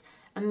people. It's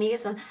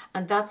amazing,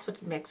 and that's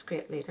what makes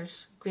great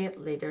leaders. Great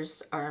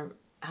leaders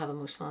have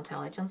emotional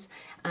intelligence,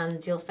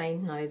 and you'll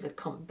find now the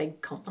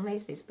big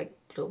companies, these big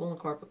global and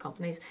corporate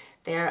companies,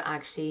 they're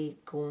actually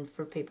going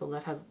for people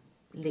that have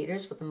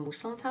leaders with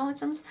emotional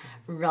intelligence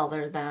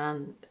rather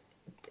than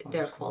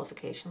their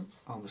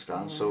qualifications. I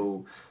understand. Yeah.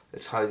 So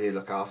it's how they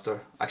look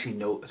after.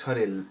 It's how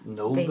they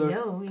know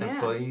their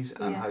employees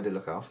and how they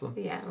look after them.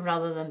 Yeah,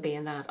 rather than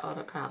being that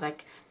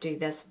autocratic, do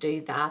this,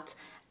 do that,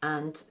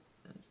 and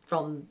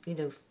from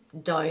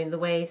down the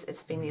ways,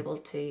 it's being able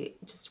to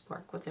just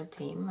work with their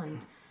team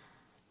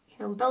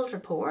and build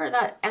rapport.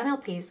 That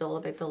NLP is all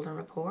about building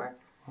rapport,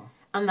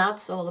 and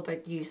that's all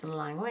about using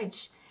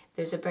language.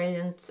 There's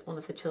one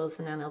of the tools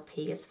in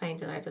NLP is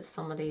finding out if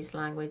somebody's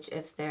language,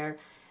 if they're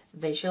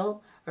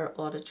visual or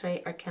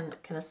auditory or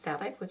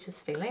kinesthetic, which is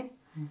feeling.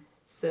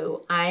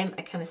 So I'm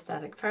a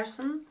kinesthetic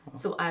person,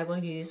 so I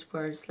will use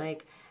words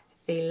like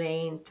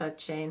feeling,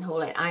 touching,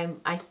 holding.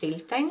 I feel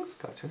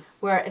things. Gotcha.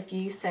 Where if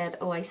you said,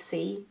 "Oh, I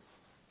see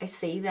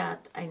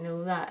that, I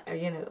know that," or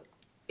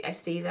I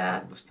see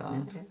that. I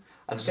understand.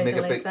 And does Visualize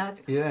it make a big,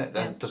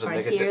 that. does it or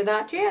make I a hear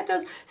that? Yeah, it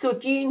does. So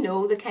if you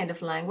know the kind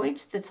of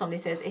language that somebody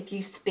says, if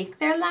you speak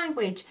their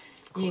language,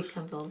 you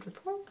can build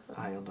rapport.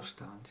 I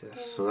understand, yes.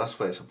 Yeah. So that's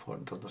why it's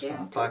important to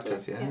understand. So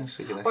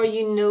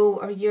you can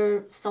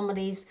or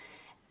somebody's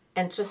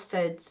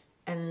interested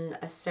in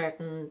a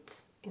certain,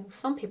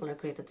 some people are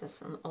great at this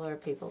and other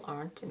people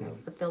aren't,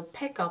 but they'll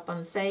pick up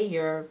and say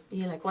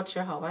what's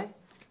your hobby?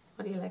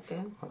 What do you like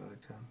doing? What do I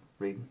like doing?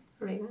 Reading.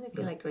 If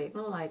you like reading,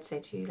 well, I'd say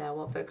to you,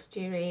 what books do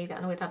you read? I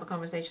know we'd have a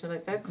conversation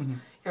about books.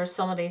 Or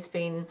somebody's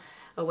been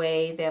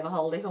away, they have a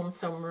holiday home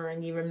somewhere,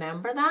 and you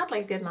remember that.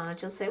 Like a good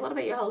manager will say, what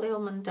about your holiday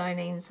home in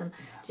Downings? And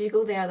did you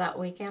go there that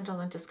weekend?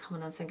 Rather than just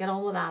coming and saying, get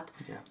on with that.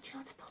 Yeah. Do you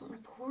know it's building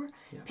rapport?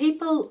 Yeah.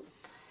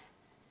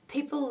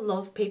 People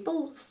love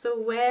people.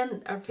 So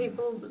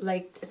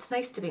it's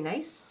nice to be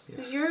nice. Yes.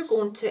 So you're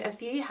going to,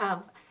 if you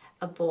have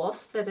a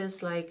boss that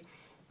is like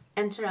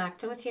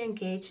interacting with you,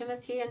 engaging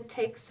with you, and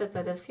takes a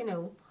bit of,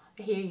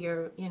 I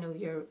hear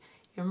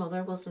your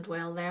mother wasn't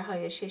well there. How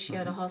is she? Is she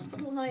out of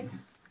hospital now?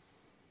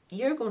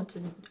 You're going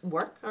to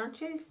work,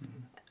 aren't you?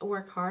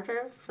 Work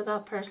harder for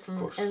that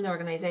person in the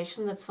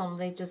organisation. That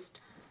somebody just,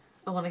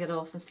 I want to get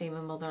off and see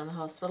my mother in the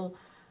hospital.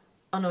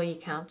 Oh no, you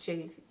can't. It's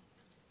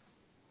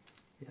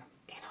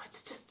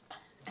just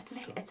it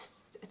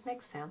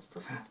makes sense,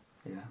 doesn't it?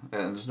 Yeah,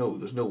 and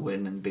there's no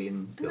win in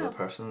being the other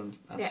person.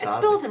 And it's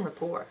building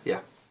rapport. Yeah.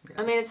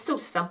 I mean, it's so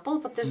simple,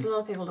 but there's a lot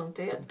of people don't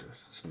do it.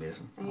 It's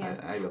amazing. Yeah.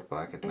 I look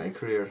back at my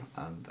career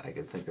and I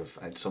can think of,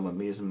 I had some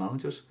amazing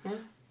managers,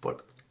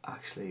 but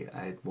actually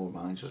I had more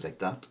managers like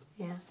that.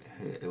 Yeah.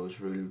 It was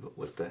ruled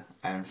with the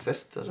iron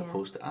fist as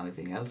opposed to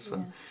anything else.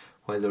 And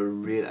while they're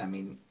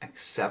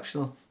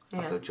exceptional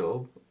at their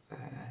job,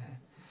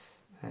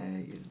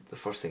 the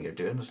first thing you're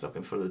doing is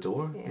looking for the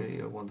door. Yeah.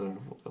 You're wondering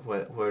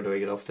where do I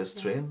get off this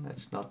train?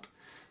 It's not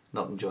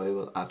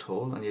enjoyable at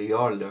all, and you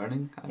are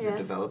learning and you're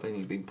developing,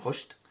 you're being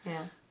pushed.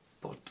 Yeah.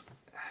 But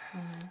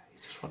you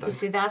just want You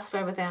see, that's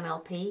where with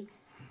NLP,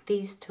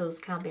 these tools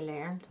can be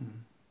learned.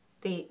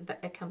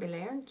 It can be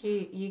learned.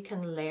 You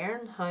can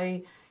learn how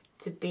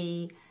to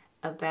be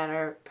a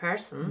better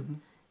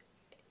person.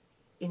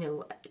 You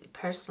know,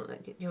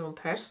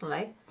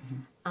 personally,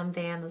 and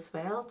then as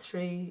well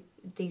through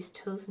these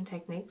tools and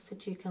techniques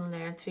that you can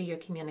learn through your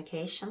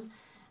communication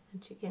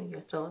and your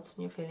thoughts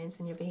and your feelings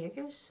and your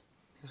behaviours.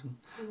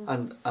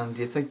 And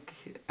do you think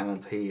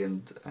NLP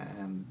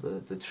and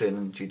the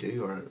training that you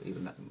do, or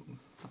even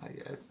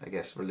I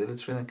guess related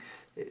training,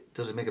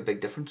 does it make a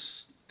big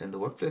difference in the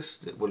workplace?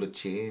 Will it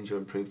change or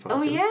improve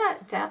productivity? Oh yeah,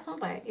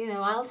 definitely. You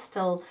know,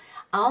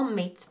 I'll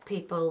meet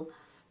people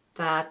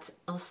that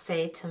will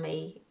say to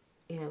me,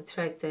 you know,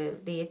 throughout the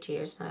 8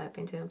 years now I've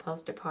been doing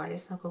positive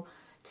parties, and they'll go,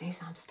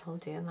 geez, I'm still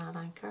doing that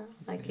anchor.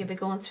 Like you'll be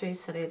going through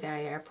City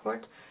Derry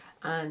Airport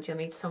and you'll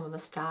meet some of the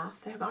staff.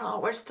 They're going,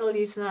 oh, we're still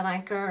using that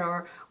anchor,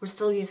 or we're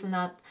still using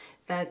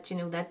that you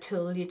know, that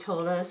tool you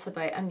told us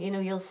about. And you know,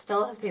 you'll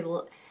still have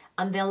people,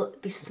 and they'll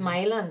be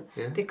smiling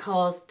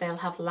because they'll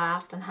have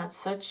laughed and had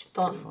such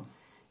fun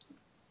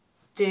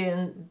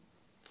doing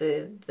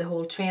the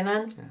whole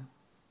training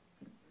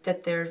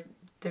that they're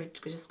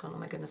just going, oh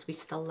my goodness, we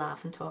still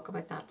laugh and talk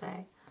about that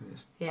day.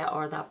 Amazing. Yeah,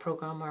 or that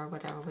program or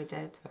whatever we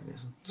did.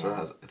 Amazing.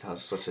 So it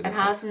has such an impact. It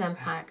has an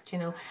impact, you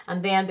know.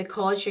 And then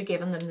because you're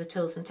giving them the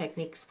tools and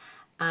techniques,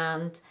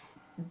 and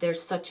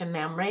there's such a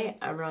memory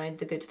around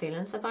the good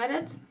feelings about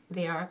it,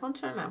 they are going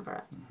to remember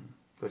it.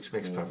 Which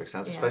makes perfect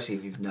sense, especially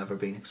if you've never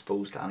been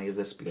exposed to any of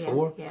this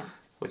before,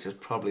 which is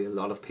probably a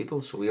lot of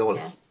people. So we all,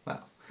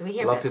 well, we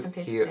hear a lot of bits people and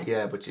pieces,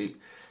 hear, but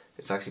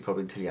it's actually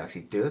probably until you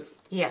actually do it.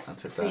 Yes,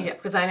 so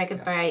because I make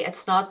it very,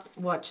 it's not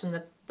watching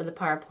the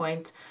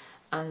PowerPoint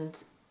and,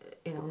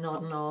 you know,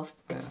 nodding off.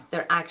 It's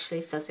they're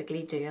actually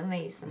physically doing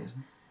these. And,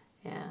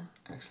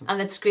 excellent.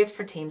 And it's great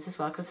for teams as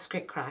well, because it's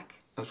great crack.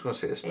 I was going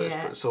to say this, but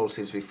it all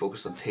seems to be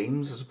focused on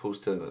teams as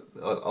opposed to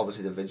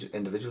obviously the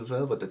individual as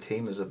well, but the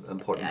team is an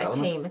important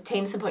element. A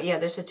team's important. Yeah,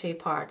 there's a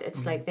two-part.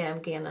 It's like them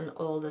gaining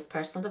all this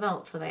personal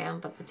development for them,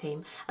 but the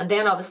team. And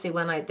then obviously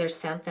when they're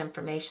sent the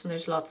information,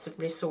 there's lots of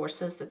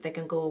resources that they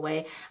can go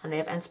away, and they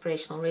have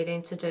inspirational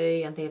reading to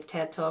do, and they have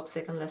TED Talks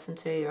they can listen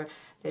to, or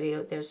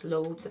video. There's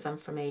loads of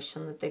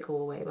information that they go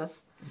away with.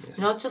 Yes.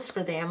 Not just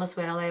for them as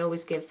well. I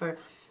always give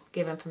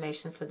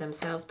information for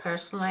themselves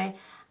personally.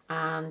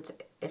 And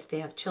if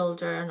they have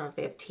children or if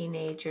they have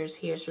teenagers,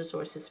 here's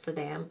resources for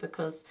them,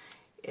 because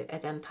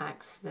it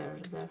impacts their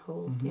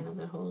whole you know,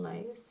 their whole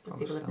lives. If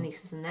people have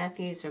nieces and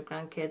nephews or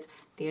grandkids,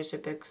 these are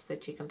books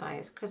that you can buy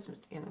as Christmas.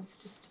 You know,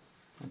 it's just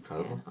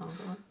incredible.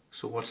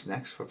 So what's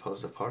next for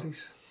Positive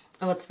Parties?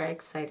 Oh, it's very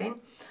exciting.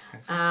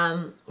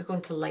 We're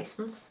going to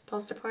license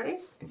Positive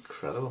Parties.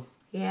 Incredible.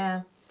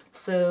 Yeah.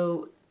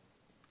 So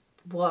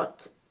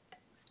what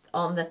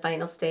on the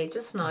final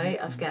stages now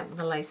of getting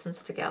the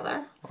license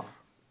together. Wow.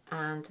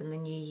 And in the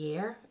new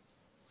year,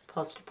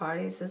 Positive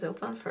Parties is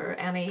open for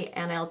any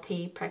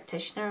NLP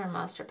practitioner or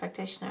master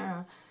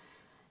practitioner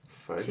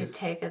to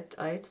take it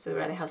out. So we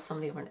already have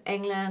somebody over in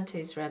England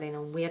who's ready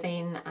and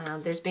waiting.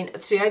 And there's been,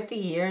 throughout the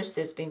years,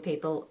 there's been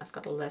people, I've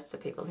got a list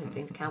of people who've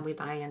been, can we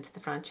buy into the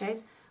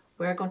franchise?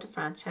 We're going to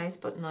franchise,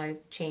 but now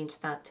change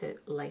that to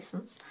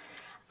license.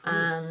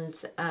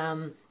 And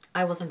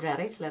I wasn't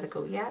ready to let it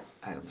go yet.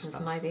 I understand. It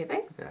was my baby.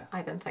 Yeah.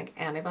 I didn't think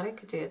anybody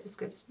could do it as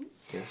good as me.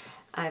 Yes.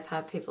 I've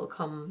had people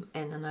come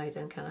in and out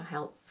and kind of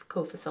help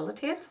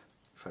co-facilitate.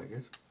 Very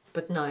good.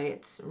 But now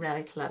it's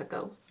ready to let it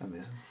go.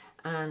 Amazing.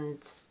 And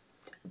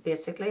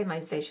basically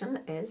my vision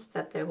is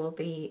that there will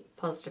be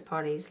Positive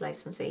Parties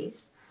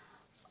licensees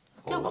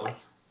globally.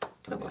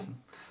 Amazing.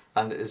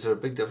 And is there a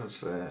big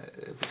difference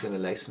between a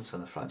license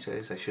and a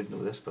franchise? I should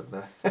know this, but...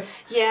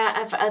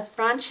 Yeah, a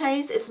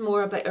franchise is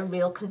more about a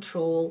real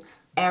control.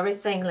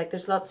 Everything, like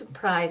there's lots of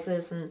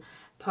prizes and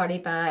party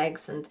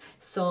bags and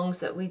songs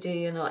that we do,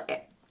 you know.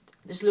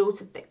 There's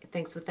loads of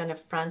things within a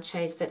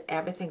franchise that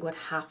everything would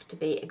have to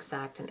be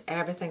exact and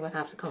everything would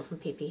have to come from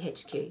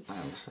PPHQ. I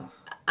understand.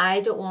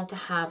 I don't want to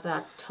have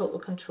that total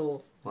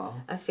control. Wow.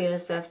 I feel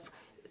as if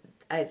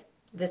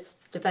this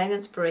divine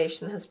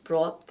inspiration has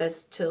brought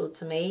this tool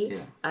to me.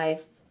 Yeah.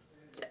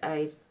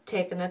 I've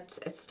taken it.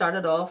 It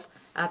started off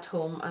at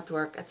home, at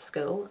work, at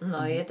school.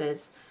 Now it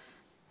is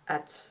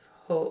at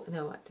home.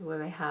 No,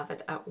 where I have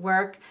it at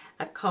work,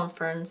 at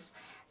conference,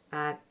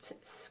 at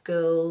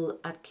school,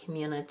 at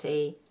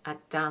community,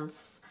 at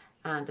dance,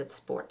 and at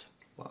sport.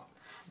 Wow.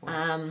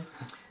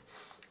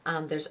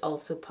 And there's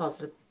also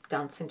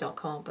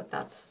positivedancing.com, but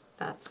that's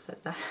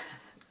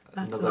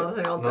another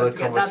thing I'll go to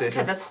get. That's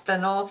kind of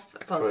spin-off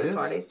Positive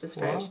Parties, just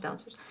for Irish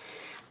dancers.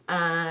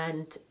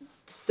 And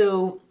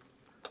so,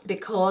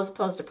 because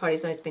Positive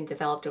Parties now has been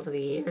developed over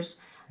the years,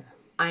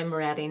 I'm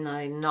ready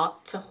now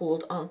not to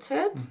hold on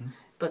to it,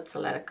 but to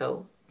let it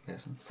go.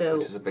 Yes. So,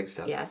 which is a big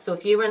step. Yeah, so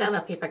if you were an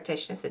NLP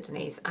practitioner, said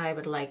Denise, I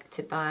would like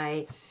to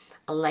buy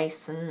a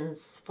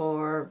license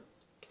for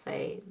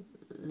say,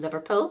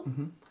 Liverpool,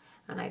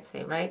 and I'd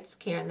say, right,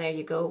 Kieran, there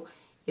you go.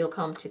 You'll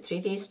come to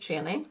 3 days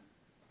training.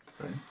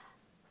 Right.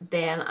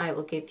 Then I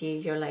will give you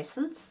your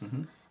license.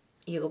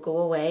 You will go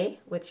away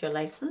with your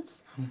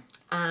license,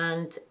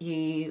 and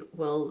you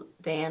will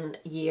then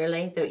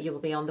yearly, you will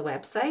be on the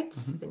website,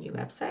 the new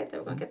website that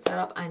we're going to get set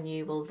up, and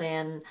you will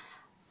then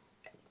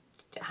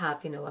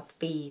have, a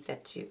fee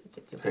that you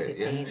will be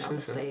paying,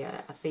 obviously,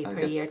 a fee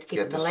per year to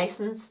keep the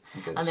license,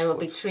 and there will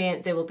be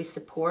there will be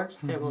support,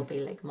 there will be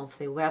like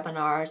monthly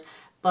webinars,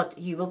 but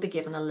you will be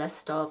given a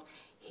list of,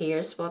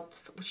 here's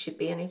what should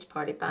be in each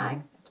party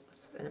bag.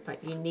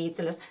 You need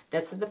the list.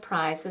 These are the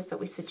prizes that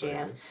we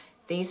suggest.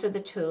 These are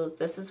the tools.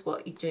 This is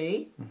what you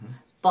do.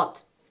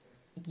 But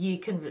you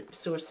can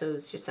source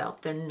those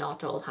yourself. They're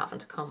not all having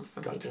to come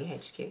from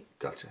PDHQ.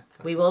 Gotcha.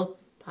 We will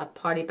have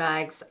party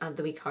bags and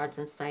the wee cards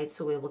inside,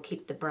 so we will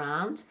keep the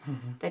brand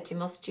that you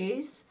must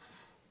use.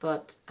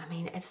 But I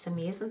mean, it's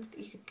amazing.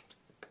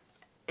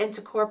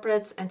 Into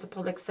corporates, into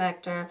public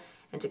sector,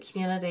 into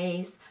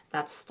communities,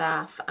 that's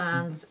staff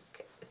and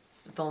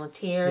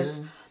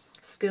volunteers.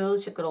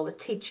 Schools, you've got all the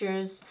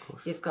teachers,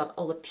 you've got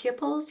all the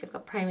pupils, you've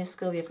got primary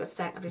school, you've got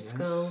secondary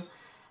school,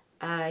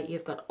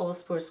 you've got all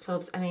sports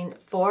clubs. I mean,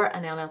 for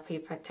an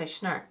NLP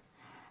practitioner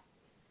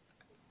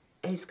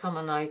who's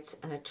coming out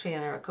and a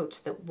trainer or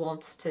coach that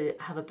wants to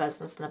have a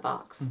business in a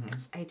box,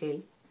 it's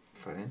ideal.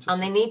 Very interesting.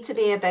 And they need to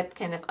be a bit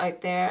kind of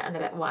out there and a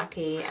bit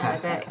wacky and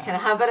a bit kind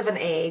of have a bit of an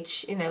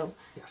edge,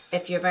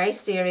 If you're very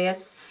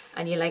serious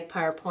and you like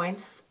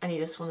PowerPoints and you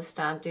just want to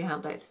stand, do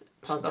handouts,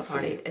 Positive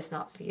Party is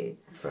not for you.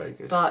 Very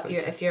good. But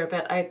if you're a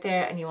bit out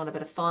there and you want a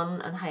bit of fun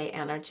and high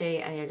energy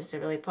and you're just a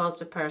really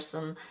positive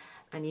person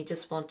and you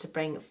just want to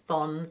bring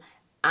fun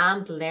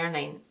and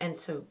learning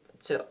into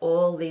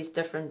all these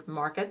different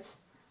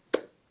markets,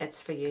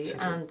 it's for you.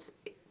 And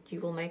you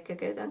will make a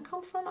good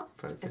income from it.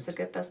 Very good. It's a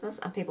good business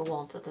and people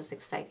want it. It's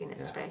exciting,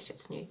 it's fresh,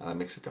 it's new. And it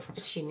makes a difference.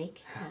 It's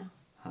unique. Yeah.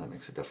 And it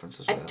makes a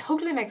difference as well. It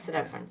totally makes a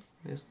difference.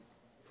 Yes.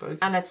 Very good.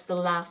 And it's the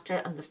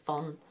laughter and the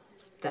fun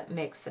that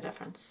makes the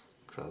difference.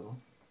 Incredible.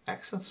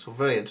 Excellent. So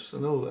very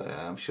interesting.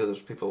 I'm sure there's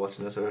people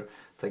watching this who are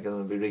thinking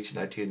they'll be reaching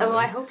out to you now. Oh,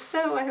 I hope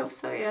so. Yeah,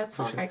 it's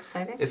all very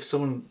exciting. If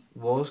someone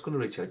was going to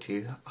reach out to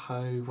you,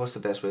 what's the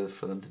best way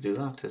for them to do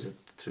that? Is it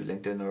through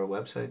LinkedIn or a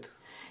website?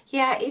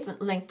 Yeah, even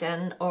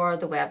LinkedIn or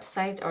the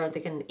website, or they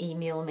can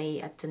email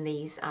me at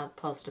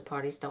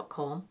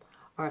denise@positiveparties.com,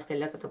 or if they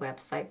look at the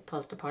website,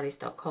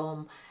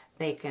 positiveparties.com,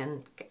 they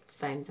can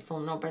find the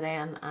phone number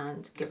then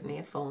and give me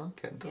a phone.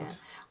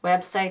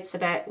 Website's a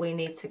bit,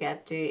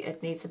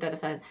 it needs a bit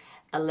of a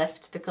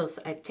lift because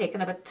I'd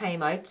taken a bit of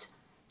time out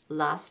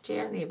last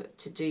year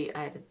to do,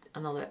 I had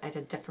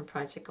a different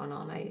project going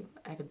on. I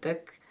had a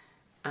book,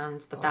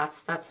 but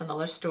that's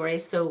another story.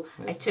 So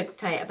I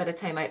took a bit of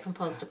time out from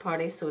Positive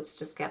Party, so it's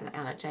just getting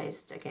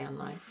energized again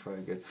now.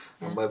 Very good.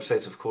 And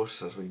websites, of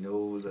course, as we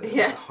know,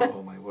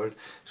 oh my word.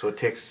 So it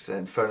takes,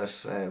 in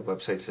fairness,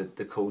 websites,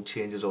 the code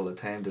changes all the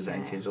time,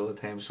 design changes all the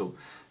time. So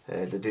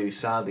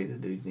sadly, they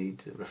do need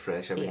to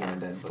refresh every now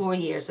and then. It's 4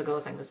 years ago,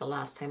 I think, was the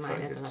last time I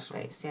did an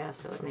update. So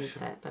it needs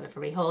a bit of a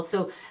rehaul.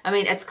 So, I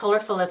mean, it's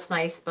colourful, it's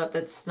nice, but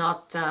it's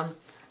not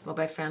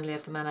mobile friendly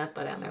at the minute.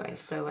 But anyway,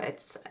 so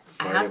it's,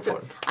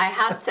 I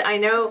had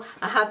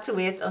to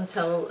wait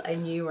until I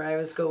knew where I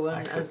was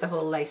going and the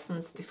whole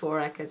license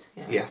before I could.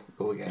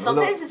 Go again.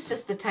 Sometimes it's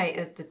just the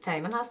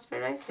timing has to be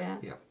right.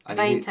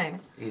 Divine timing.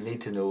 You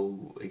need to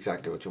know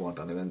exactly what you want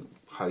and even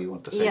how you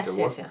want the site to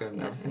work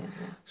and everything.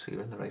 So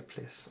you're in the right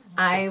place.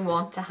 I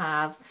want to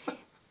have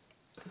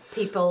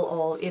people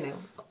all,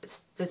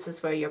 this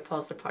is where your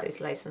Positive Parties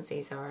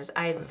licensees are.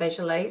 I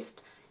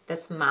visualised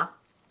this map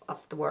of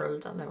the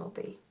world, and there will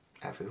be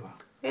everywhere.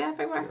 Yeah,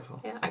 everywhere.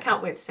 Beautiful. Yeah, I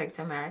can't wait to take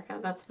to America.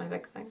 That's my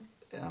big thing.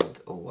 And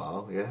oh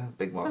wow,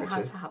 big market too. It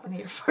has to happen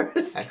here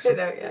first.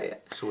 Excellent.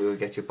 So we will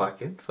get you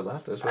back in for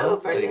that as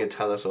well. Oh, you can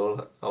tell us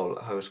all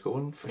how it's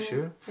going for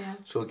sure. Yeah.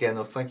 So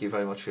again, thank you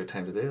very much for your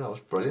time today. That was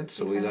brilliant.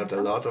 So we learned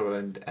a lot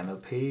around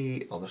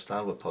NLP,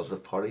 understand what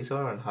positive parties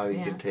are, and how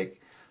you can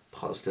take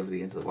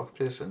positivity into the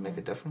workplace and make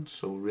a difference.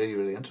 So really,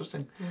 really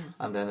interesting.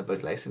 And then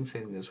about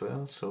licensing as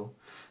well. So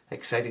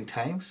exciting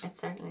times. It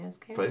certainly is.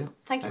 Karen. Brilliant.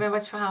 Thank you very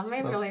much for having me.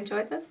 I really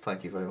enjoyed this.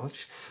 Thank you very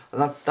much.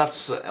 And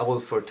that's all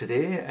for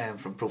today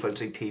from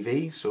ProfileTree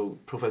TV. So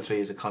ProfileTree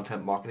is a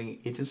content marketing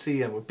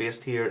agency, and we're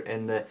based here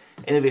in the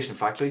Innovation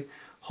Factory.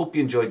 Hope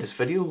you enjoyed this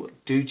video.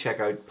 Do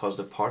check out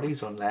Positive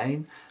Parties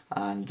online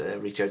and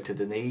reach out to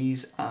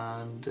Denise,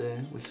 and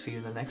we'll see you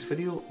in the next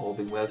video. All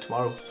being well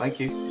tomorrow. Thank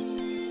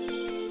you.